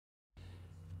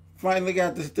Finally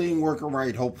got this thing working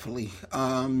right, hopefully.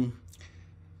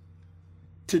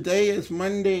 Today is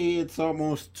Monday. It's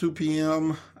almost 2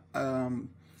 p.m. Um,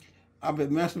 I've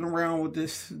been messing around with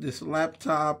this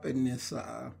laptop and this.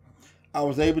 I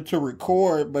was able to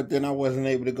record, but then I wasn't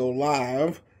able to go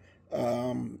live.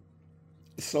 Um,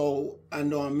 so I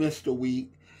know I missed a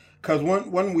week. Cause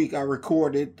one week I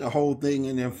recorded the whole thing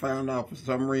and then found out for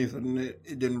some reason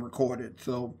it didn't record it.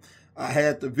 So I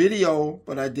had the video,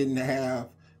 but I didn't have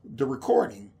the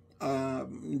recording.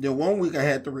 Then one week I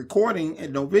had the recording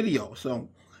and no video. So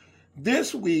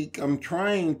this week I'm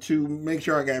trying to make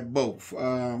sure I got both.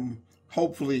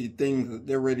 Hopefully things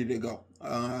they're ready to go.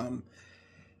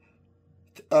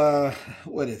 Uh,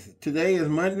 what is it? Today is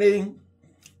Monday.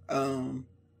 Um,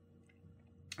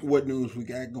 what news we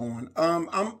got going?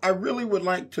 I really would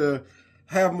like to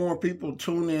have more people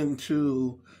tune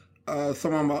into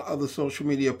some of my other social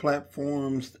media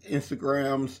platforms,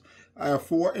 Instagrams. I have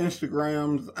 4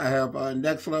 Instagrams. I have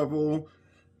Next Level,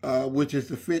 which is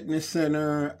the fitness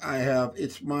center. I have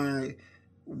It's My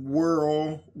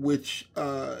World, which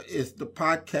is the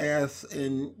podcast,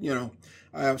 and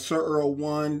I have Sir-Earl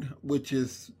One, which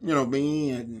is me,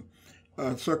 and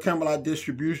Sir Campbell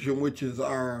Distribution, which is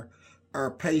our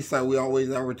pay site. We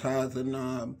always advertise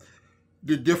and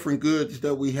the different goods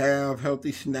that we have: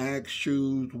 healthy snacks,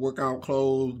 shoes, workout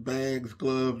clothes, bags,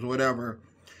 gloves, whatever.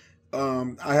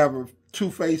 I have two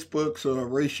Facebooks, a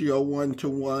ratio 1 to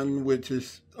 1, which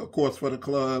is of course for the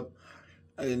club,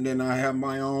 and then I have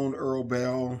my own Earl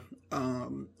Bell.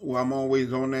 Where I'm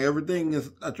always on there. Everything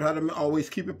is, I try to always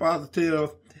keep it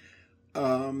positive.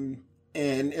 And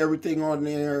everything on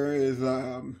there is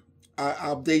I'll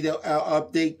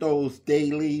update those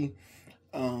daily.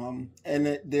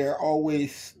 And they're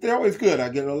always good. I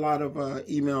get a lot of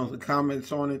emails and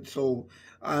comments on it, so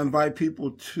I invite people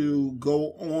to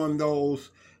go on those.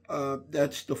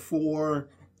 That's the 4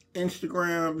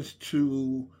 Instagrams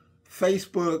to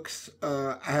Facebooks.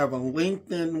 I have a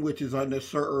LinkedIn, which is under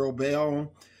Sir Earl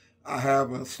Bell. I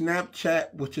have a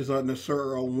Snapchat, which is under Sir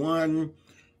Earl One.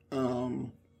 A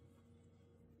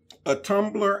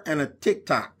Tumblr and a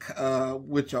TikTok,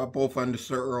 which are both under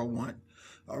Sir Earl One.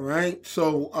 All right,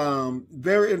 so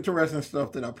very interesting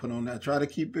stuff that I put on there. I try to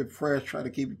keep it fresh, try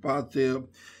to keep it positive.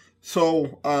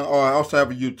 So, I also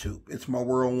have a YouTube. It's My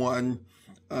World One,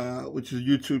 which is a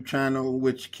YouTube channel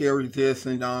which carries this,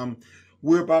 and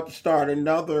we're about to start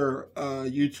another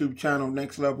YouTube channel,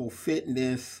 Next Level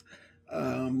Fitness,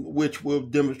 which will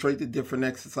demonstrate the different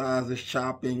exercises,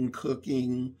 shopping,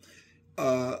 cooking,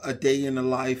 a day in the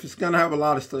life. It's gonna have a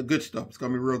lot of stuff, good stuff. It's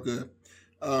gonna be real good.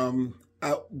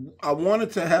 I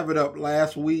wanted to have it up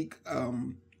last week,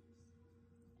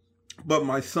 but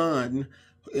my son,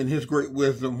 in his great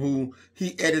wisdom, who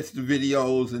he edits the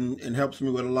videos and helps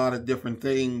me with a lot of different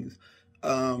things,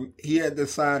 he had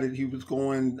decided he was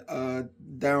going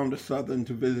down to Southern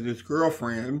to visit his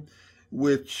girlfriend,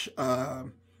 which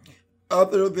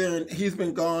other than he's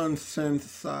been gone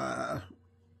since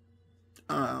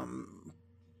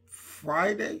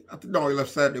Friday. No, he left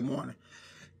Saturday morning.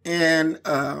 And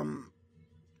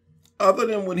other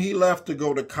than when he left to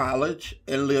go to college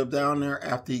and live down there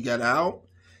after he got out,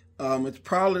 it's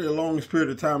probably the longest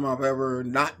period of time I've ever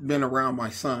not been around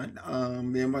my son.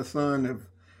 Me and my son have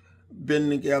been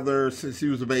together since he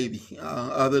was a baby.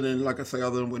 Other than, like I say,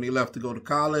 other than when he left to go to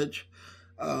college,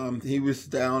 he was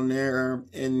down there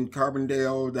in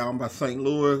Carbondale, down by St.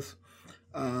 Louis.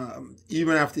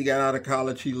 Even after he got out of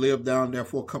college, he lived down there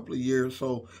for a couple of years.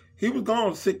 So he was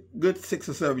gone good 6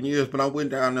 or 7 years, but I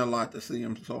went down there a lot to see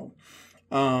him. So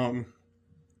I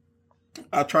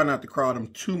try not to crowd him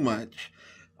too much.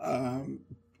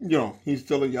 He's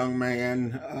still a young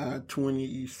man,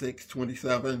 26,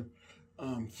 27.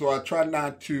 So I try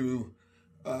not to,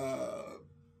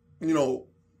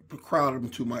 crowd him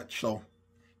too much. So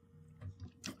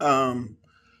my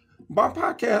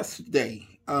podcast today,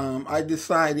 I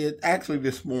decided, actually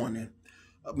this morning,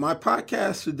 my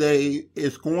podcast today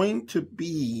is going to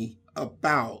be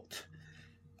about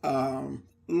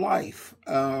life.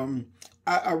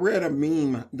 I read a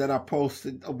meme that I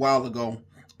posted a while ago,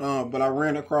 but I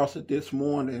ran across it this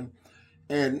morning,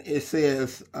 and it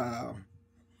says,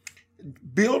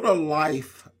 build a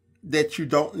life that you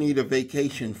don't need a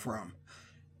vacation from.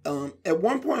 At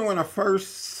one point when I first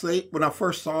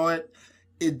saw it,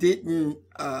 it didn't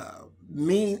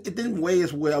it didn't weigh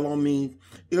as well on me.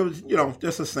 It was,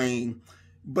 just a saying.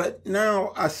 But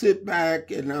now I sit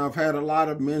back and I've had a lot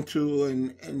of mental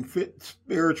and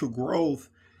spiritual growth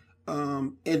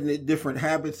in the different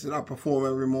habits that I perform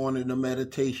every morning, the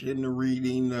meditation, the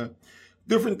reading, the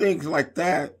different things like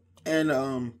that.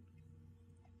 And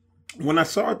when I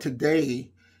saw it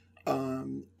today,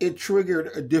 it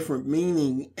triggered a different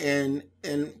meaning, and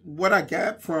what I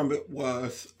got from it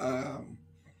was, I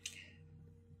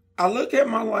look at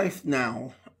my life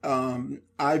now.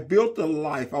 I built a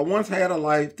life. I once had a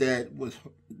life that was,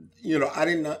 I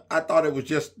didn't. I thought it was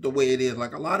just the way it is.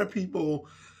 Like a lot of people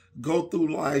go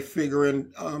through life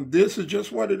figuring this is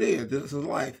just what it is. This is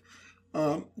life.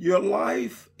 Your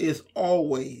life is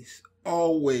always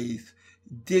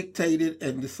dictated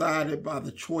and decided by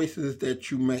the choices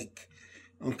that you make.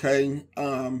 Okay.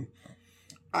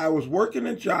 I was working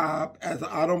a job as an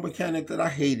auto mechanic that I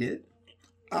hated.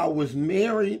 I was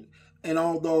married, and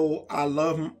although I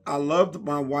loved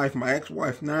my wife, my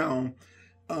ex-wife now,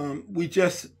 we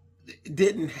just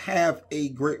didn't have a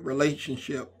great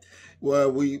relationship.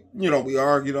 Well, we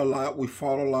argued a lot, we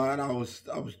fought a lot. I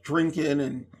was drinking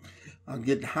and I'm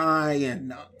getting high,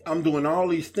 and I'm doing all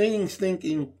these things,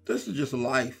 thinking this is just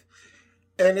life.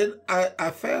 And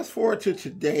I fast forward to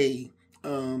today.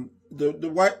 The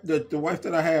wife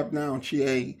that I have now,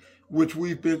 which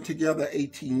we've been together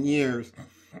 18 years.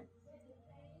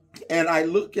 And I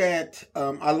look at,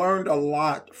 I learned a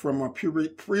lot from a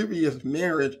previous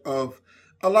marriage of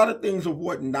a lot of things of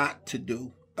what not to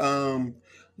do.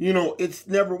 It's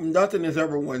never, nothing is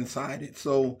ever one sided.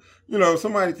 So, if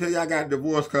somebody tell you I got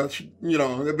divorced because,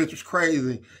 that bitch was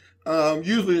crazy,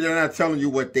 usually they're not telling you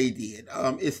what they did.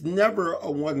 It's never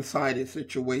a one sided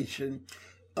situation.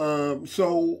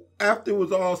 So after it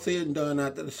was all said and done,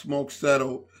 after the smoke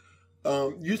settled,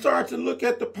 you start to look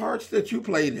at the parts that you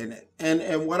played in it.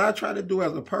 And what I try to do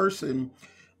as a person,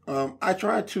 I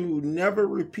try to never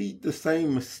repeat the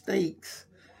same mistakes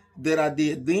that I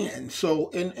did then. So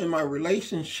in my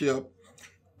relationship,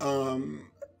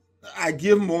 I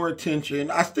give more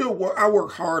attention. I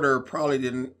work harder probably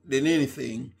than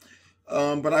anything.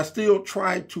 But I still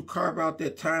try to carve out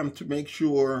that time to make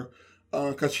sure,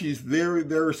 because she's very,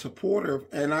 very supportive,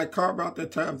 and I carve out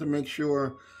that time to make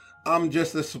sure I'm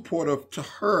just as supportive to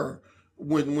her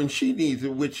when she needs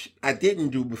it, which I didn't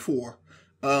do before.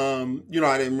 I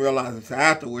didn't realize it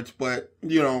afterwards, but I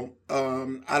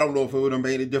don't know if it would have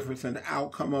made a difference in the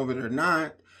outcome of it or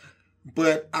not.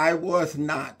 But I was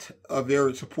not a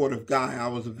very supportive guy. I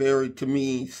was a very, to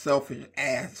me, selfish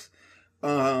ass.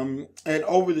 And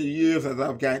over the years, as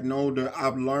I've gotten older,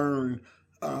 I've learned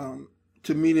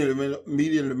to meet in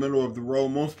the middle of the road.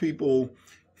 Most people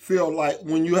feel like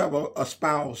when you have a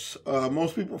spouse,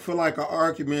 most people feel like an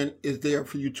argument is there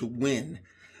for you to win.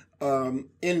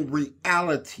 In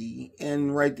reality,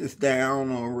 and write this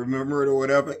down or remember it or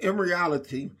whatever, in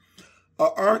reality, an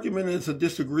argument is a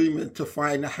disagreement to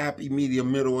find a happy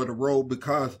medium, middle of the road,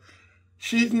 because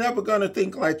she's never going to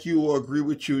think like you or agree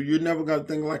with you. You're never going to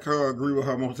think like her or agree with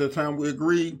her. Most of the time we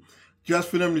agree just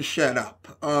for them to shut up.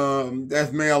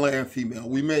 That's male and female.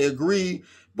 We may agree,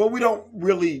 but we don't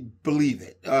really believe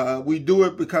it. We do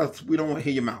it because we don't want to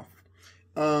hear your mouth.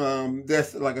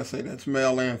 That's, like I said, that's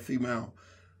male and female.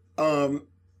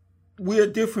 We're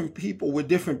different people. We're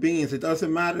different beings. It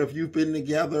doesn't matter if you've been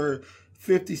together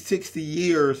 50, 60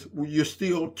 years. You're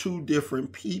still two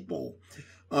different people,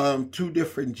 two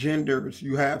different genders.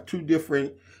 You have two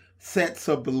different sets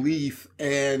of belief.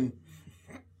 And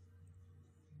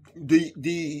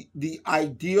the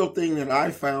ideal thing that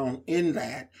I found in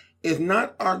that is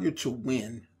not argue to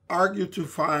win. Argue to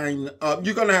find,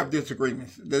 you're going to have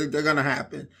disagreements. They're going to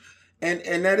happen.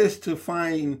 And that is to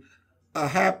find a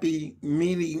happy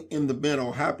meeting in the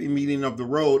middle, happy meeting of the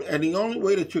road. And the only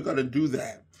way that you're going to do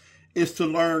that is to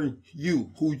learn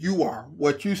you, who you are,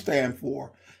 what you stand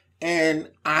for, and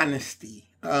honesty.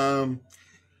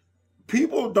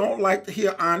 People don't like to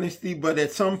hear honesty, but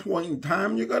at some point in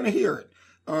time, you're going to hear it.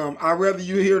 I'd rather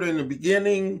you hear it in the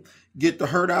beginning, get the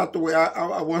hurt out the way.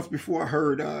 I once before I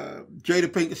heard Jada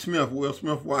Pinkett Smith, Will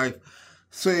Smith's wife,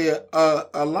 say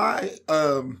a lie.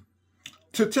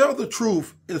 To tell the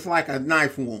truth is like a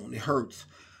knife wound. It hurts.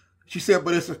 She said,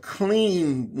 but it's a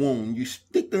clean wound. You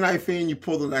stick the knife in, you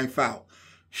pull the knife out.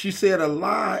 She said a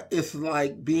lie is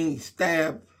like being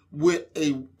stabbed with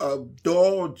a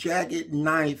dull, jagged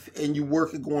knife, and you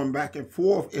work it going back and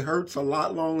forth. It hurts a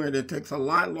lot longer, and it takes a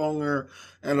lot longer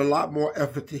and a lot more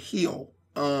effort to heal.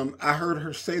 I heard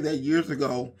her say that years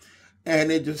ago,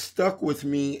 and it just stuck with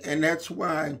me, and that's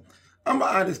why I'm an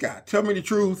honest guy. Tell me the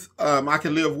truth. I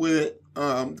can live with it.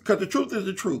 Because the truth is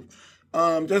the truth.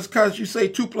 Just because you say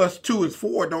 2 + 2 is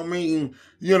 4 don't mean,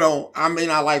 I may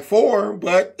not like 4,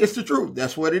 but it's the truth.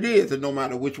 That's what it is. And no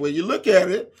matter which way you look at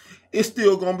it, it's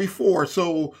still going to be 4.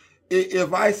 So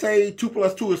if I say 2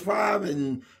 + 2 is 5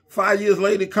 and 5 years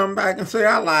later come back and say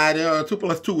I lied, 2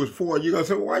 + 2 is 4, you're going to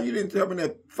say, well, why you didn't tell me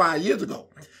that 5 years ago?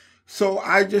 So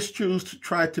I just choose to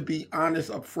try to be honest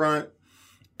up front.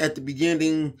 at the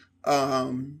beginning.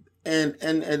 And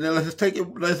then let's take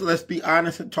it. Let's be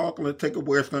honest and talk. And let's take it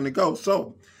where it's going to go.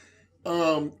 So,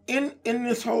 in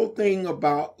this whole thing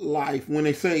about life, when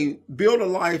they say build a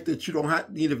life that you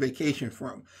don't need a vacation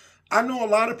from, I know a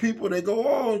lot of people. They go,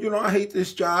 oh, I hate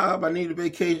this job. I need a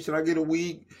vacation. I get a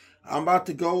week. I'm about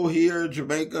to go here,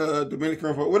 Jamaica, Dominican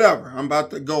Republic, whatever. I'm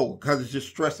about to go because it's just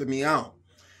stressing me out.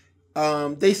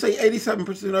 They say 87%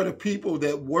 of the people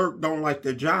that work don't like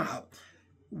their job.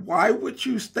 Why would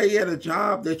you stay at a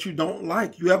job that you don't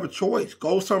like? You have a choice.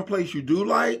 Go someplace you do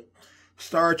like.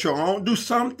 Start your own. Do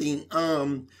something.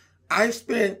 I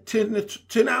spent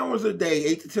 10 hours a day,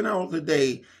 8 to 10 hours a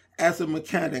day as a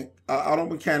mechanic, auto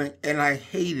mechanic, and I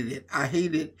hated it. I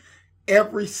hated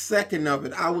every second of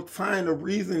it. I would find a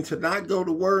reason to not go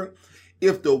to work.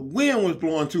 If the wind was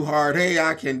blowing too hard, hey,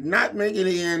 I cannot make it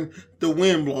in, the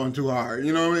wind blowing too hard.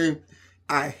 You know what I mean?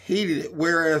 I hated it.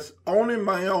 Whereas owning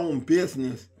my own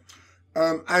business,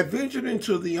 I ventured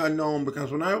into the unknown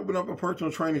because when I opened up a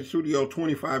personal training studio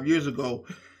 25 years ago,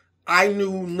 I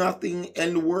knew nothing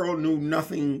and the world knew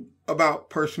nothing about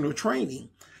personal training.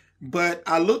 But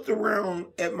I looked around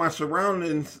at my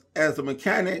surroundings as a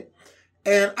mechanic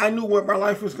and I knew where my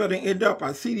life was going to end up.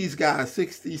 I see these guys,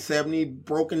 60, 70,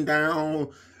 broken down,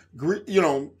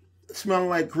 smelling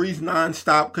like grease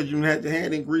nonstop because you had your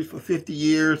hand in grease for 50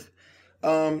 years.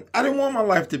 I didn't want my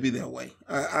life to be that way.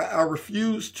 I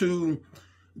refused to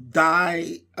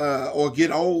die or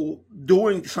get old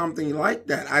doing something like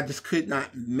that. I just could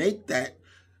not make that.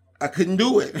 I couldn't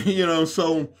do it,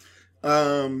 So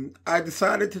I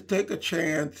decided to take a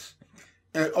chance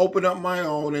and open up my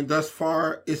own. And thus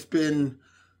far, it's been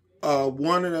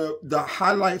one of the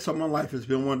highlights of my life. It's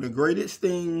been one of the greatest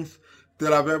things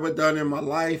that I've ever done in my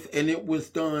life. And it was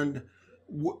done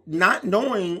not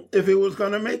knowing if it was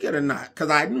going to make it or not, because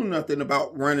I knew nothing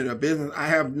about running a business. I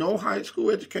have no high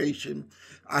school education.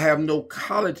 I have no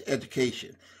college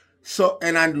education.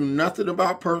 And I knew nothing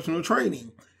about personal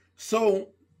training. So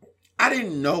I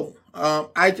didn't know.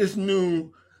 I just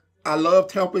knew I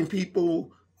loved helping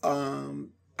people.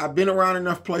 I've been around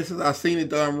enough places. I've seen it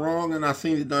done wrong and I've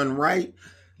seen it done right.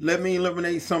 Let me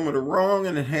eliminate some of the wrong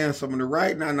and enhance some of the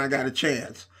right. Now I got a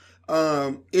chance.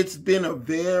 It's been a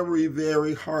very,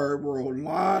 very hard road. A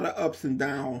lot of ups and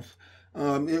downs.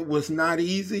 It was not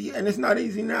easy, and it's not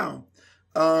easy now.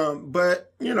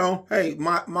 But, hey,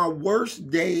 my worst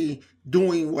day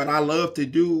doing what I love to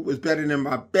do was better than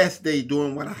my best day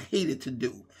doing what I hated to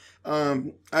do.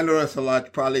 I know that's a lot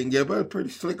you probably didn't get, but it's pretty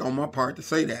slick on my part to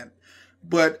say that.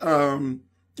 But,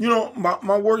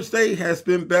 my worst day has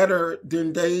been better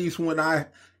than days when I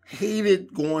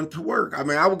hated going to work. I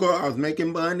mean, I was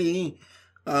making money,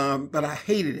 but I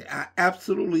hated it. I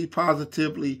absolutely,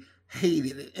 positively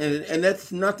hated it. And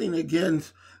that's nothing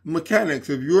against mechanics.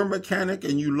 If you're a mechanic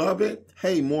and you love it,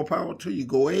 hey, more power to you.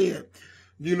 Go ahead.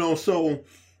 So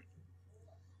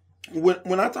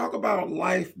when I talk about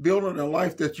life, building a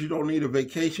life that you don't need a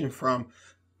vacation from,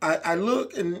 I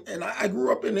look and I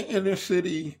grew up in the inner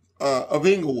city of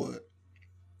Inglewood,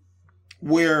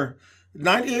 where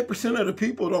 98% of the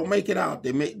people don't make it out.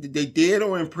 They dead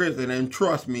or in prison. And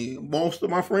trust me, most of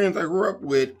my friends I grew up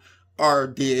with are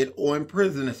dead or in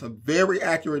prison. It's a very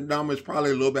accurate number. It's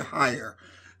probably a little bit higher.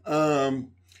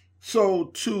 So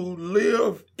to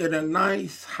live in a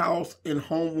nice house in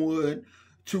Homewood,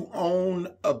 to own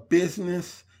a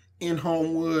business in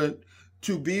Homewood,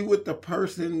 to be with the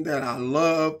person that I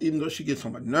love, even though she gets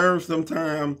on my nerves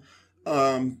sometimes,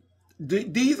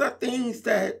 these are things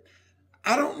that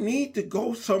I don't need to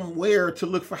go somewhere to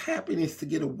look for happiness to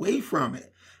get away from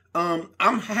it.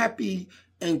 I'm happy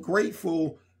and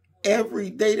grateful every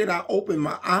day that I open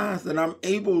my eyes and I'm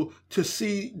able to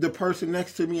see the person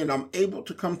next to me and I'm able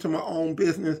to come to my own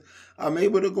business. I'm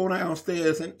able to go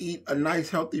downstairs and eat a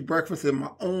nice healthy breakfast in my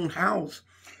own house.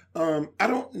 I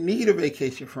don't need a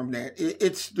vacation from that.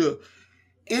 It's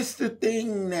the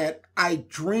thing that I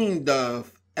dreamed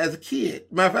of as a kid.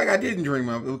 Matter of fact, I didn't dream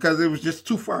of it because it was just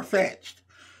too far-fetched.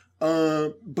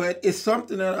 But it's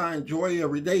something that I enjoy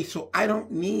every day. So I don't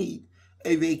need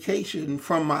a vacation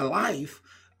from my life.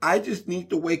 I just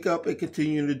need to wake up and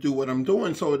continue to do what I'm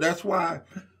doing. So that's why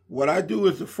what I do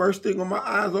is the first thing when my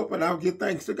eyes open, I'll give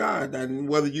thanks to God. And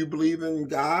whether you believe in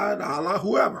God, Allah,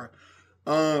 whoever,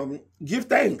 give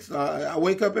thanks. I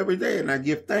wake up every day and I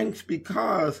give thanks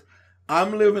because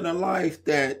I'm living a life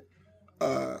that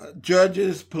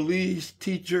judges, police,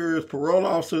 teachers, parole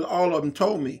officers, all of them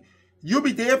told me, you'll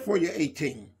be dead before you're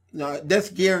 18.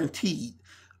 That's guaranteed.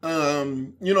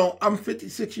 I'm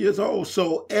 56 years old,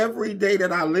 so every day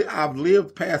that I've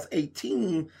lived past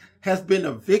 18 has been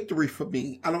a victory for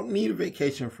me. I don't need a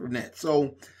vacation from that.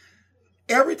 So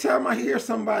every time I hear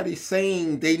somebody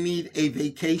saying they need a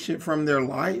vacation from their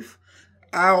life,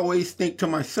 I always think to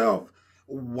myself,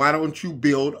 why don't you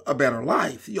build a better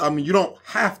life? I mean, you don't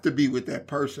have to be with that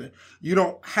person. You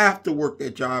don't have to work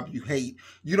that job you hate.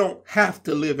 You don't have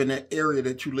to live in that area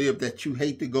that you live that you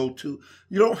hate to go to.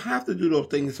 You don't have to do those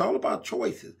things. It's all about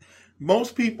choices.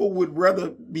 Most people would rather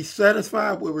be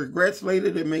satisfied with regrets later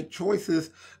than make choices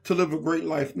to live a great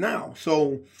life now.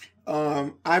 So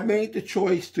I made the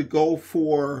choice to go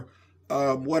for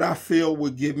what I feel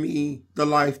would give me the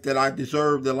life that I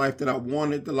deserve, the life that I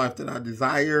wanted, the life that I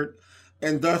desired.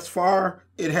 And thus far,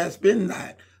 it has been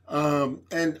that.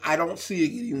 And I don't see it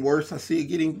getting worse. I see it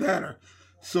getting better.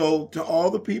 So to all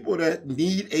the people that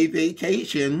need a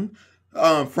vacation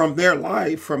from their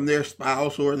life, from their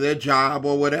spouse or their job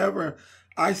or whatever,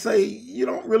 I say you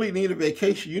don't really need a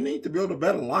vacation. You need to build a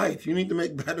better life. You need to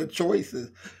make better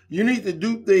choices. You need to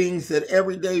do things that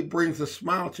every day brings a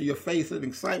smile to your face and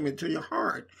excitement to your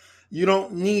heart. You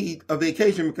don't need a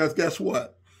vacation because guess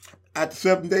what? After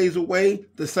 7 days away,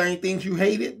 the same things you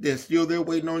hated, they're still there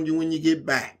waiting on you when you get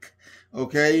back.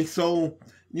 Okay? So,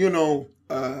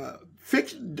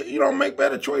 make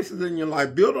better choices in your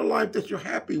life. Build a life that you're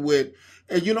happy with.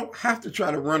 And you don't have to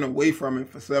try to run away from it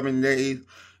for 7 days.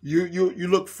 You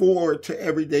look forward to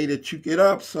every day that you get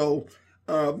up. So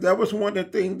that was one of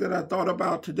the things that I thought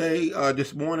about today,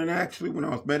 this morning actually, when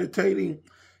I was meditating.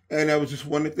 And that was just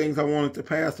one of the things I wanted to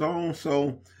pass on.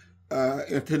 So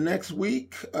until next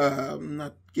week,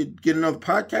 get another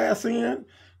podcast in.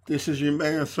 This is your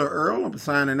man, Sir-Earl. I'm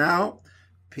signing out.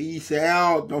 Peace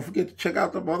out. Don't forget to check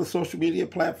out the other social media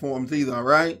platforms either, all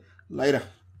right? Later.